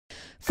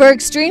For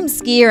extreme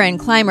skier and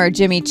climber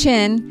Jimmy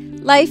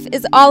Chin, life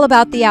is all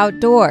about the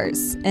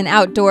outdoors, and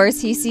outdoors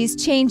he sees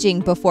changing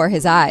before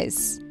his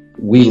eyes.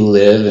 We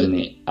live in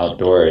the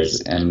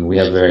outdoors, and we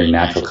have a very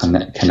natural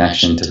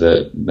connection to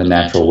the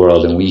natural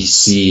world, and we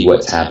see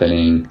what's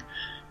happening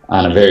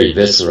on a very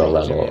visceral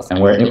level, and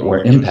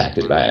we're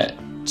impacted by it.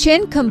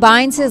 Chin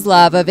combines his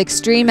love of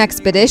extreme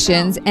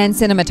expeditions and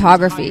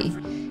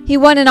cinematography. He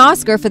won an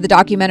Oscar for the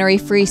documentary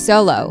Free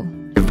Solo.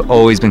 I've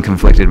always been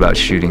conflicted about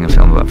shooting a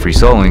film about free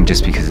soloing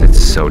just because it's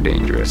so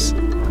dangerous.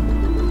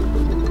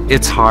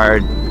 It's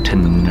hard to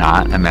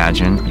not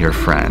imagine your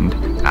friend,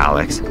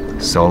 Alex,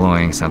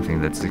 soloing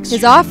something that's extreme.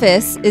 His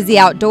office is the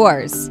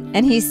outdoors,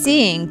 and he's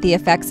seeing the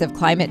effects of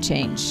climate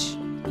change.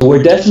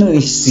 We're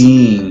definitely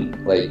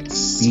seeing like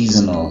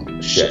seasonal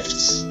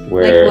shifts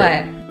where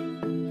Like what?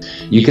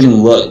 You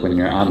can look when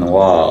you're on the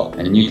wall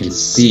and you can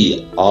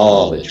see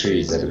all the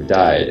trees that have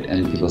died,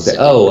 and people say,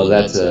 oh, well,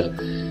 that's a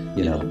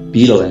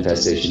beetle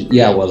infestation.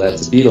 Yeah, well,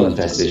 that's a beetle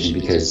infestation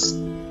because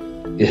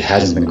it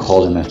hasn't been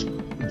cold enough.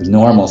 The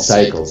normal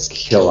cycles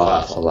kill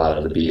off a lot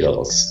of the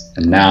beetles,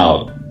 and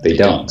now they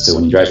don't. So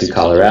when you drive through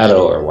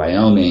Colorado or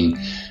Wyoming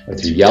or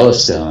through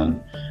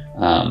Yellowstone,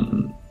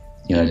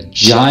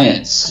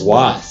 giant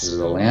swaths of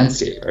the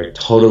landscape are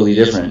totally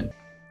different.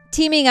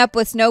 Teaming up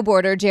with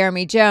snowboarder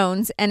Jeremy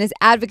Jones and his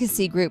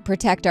advocacy group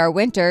Protect Our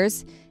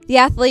Winters, the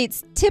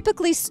athletes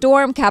typically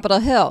storm Capitol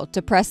Hill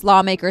to press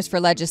lawmakers for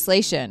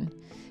legislation.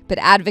 But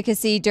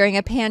advocacy during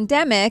a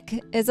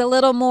pandemic is a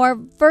little more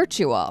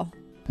virtual.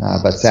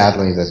 But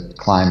sadly, the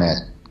climate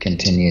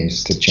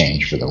continues to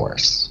change for the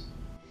worse.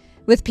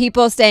 With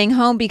people staying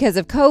home because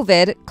of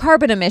COVID,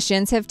 carbon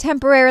emissions have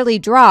temporarily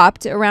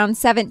dropped around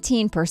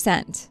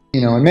 17%.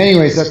 In many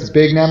ways, that's a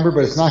big number,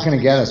 but it's not going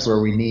to get us where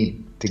we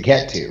need to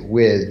get to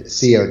with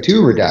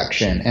CO2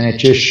 reduction. And it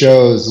just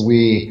shows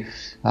we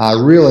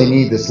really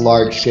need this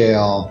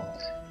large-scale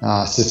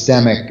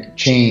systemic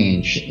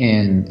change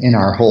in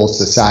our whole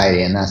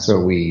society, and that's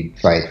what we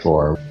fight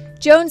for.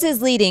 Jones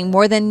is leading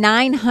more than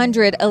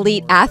 900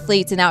 elite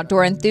athletes and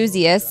outdoor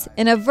enthusiasts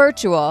in a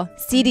virtual,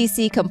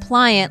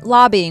 CDC-compliant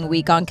lobbying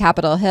week on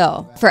Capitol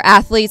Hill. For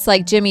athletes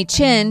like Jimmy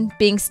Chin,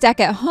 being stuck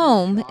at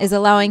home is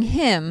allowing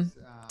him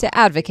to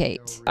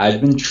advocate. I've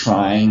been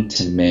trying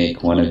to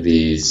make one of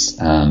these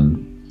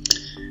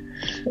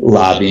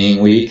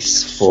lobbying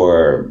weeks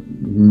for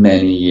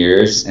many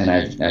years, and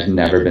I've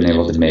never been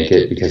able to make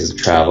it because of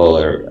travel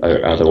or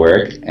other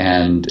work.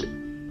 And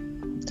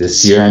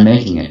this year I'm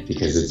making it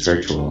because it's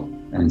virtual.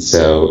 And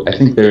so I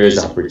think there is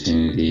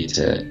opportunity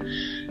to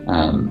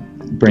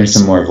bring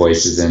some more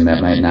voices in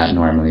that might not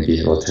normally be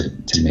able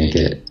to make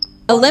it.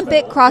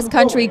 Olympic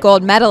cross-country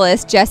gold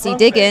medalist Jessie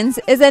Diggins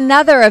is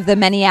another of the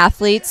many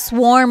athletes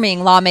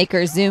swarming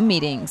lawmakers' Zoom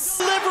meetings.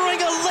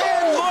 Delivering a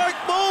landmark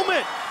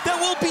moment that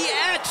will be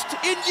etched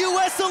in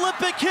U.S.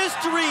 Olympic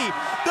history.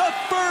 The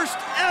first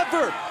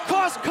ever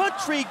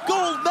cross-country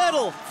gold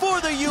medal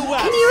for the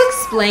U.S. Can you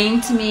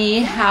explain to me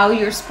how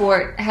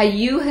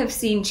you have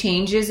seen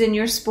changes in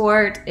your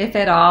sport, if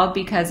at all,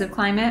 because of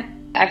climate?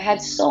 I've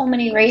had so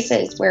many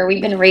races where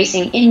we've been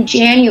racing in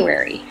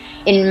January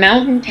in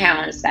mountain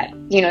towns that,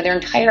 their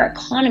entire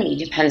economy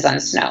depends on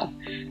snow,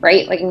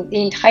 right? Like the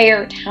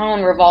entire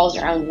town revolves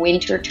around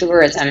winter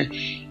tourism.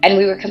 And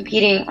we were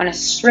competing on a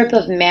strip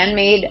of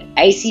man-made,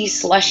 icy,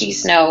 slushy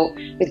snow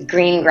with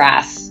green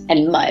grass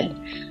and mud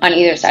on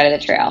either side of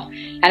the trail.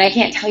 And I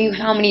can't tell you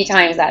how many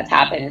times that's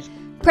happened.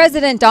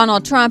 President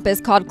Donald Trump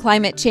has called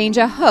climate change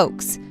a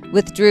hoax,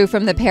 withdrew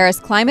from the Paris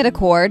Climate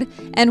Accord,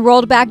 and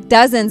rolled back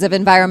dozens of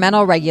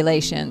environmental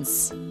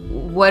regulations.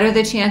 What are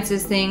the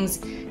chances things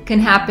can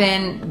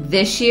happen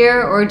this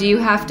year, or do you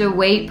have to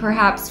wait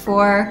perhaps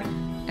for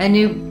a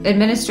new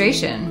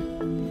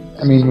administration?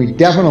 I mean, we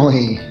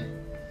definitely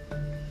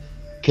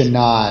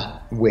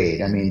cannot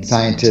wait. I mean,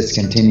 scientists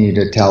continue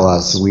to tell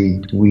us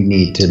we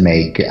need to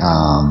make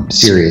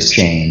serious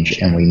change,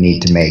 and we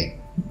need to make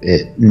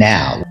it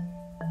now.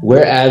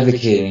 We're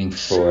advocating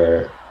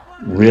for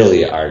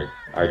really our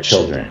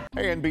children.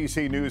 Hey,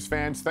 NBC News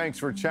fans, thanks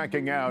for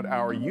checking out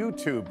our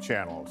YouTube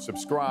channel.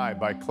 Subscribe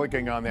by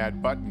clicking on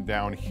that button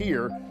down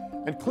here,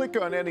 and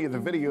click on any of the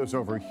videos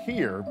over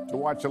here to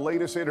watch the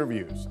latest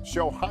interviews,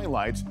 show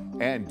highlights,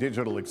 and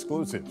digital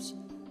exclusives.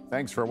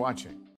 Thanks for watching.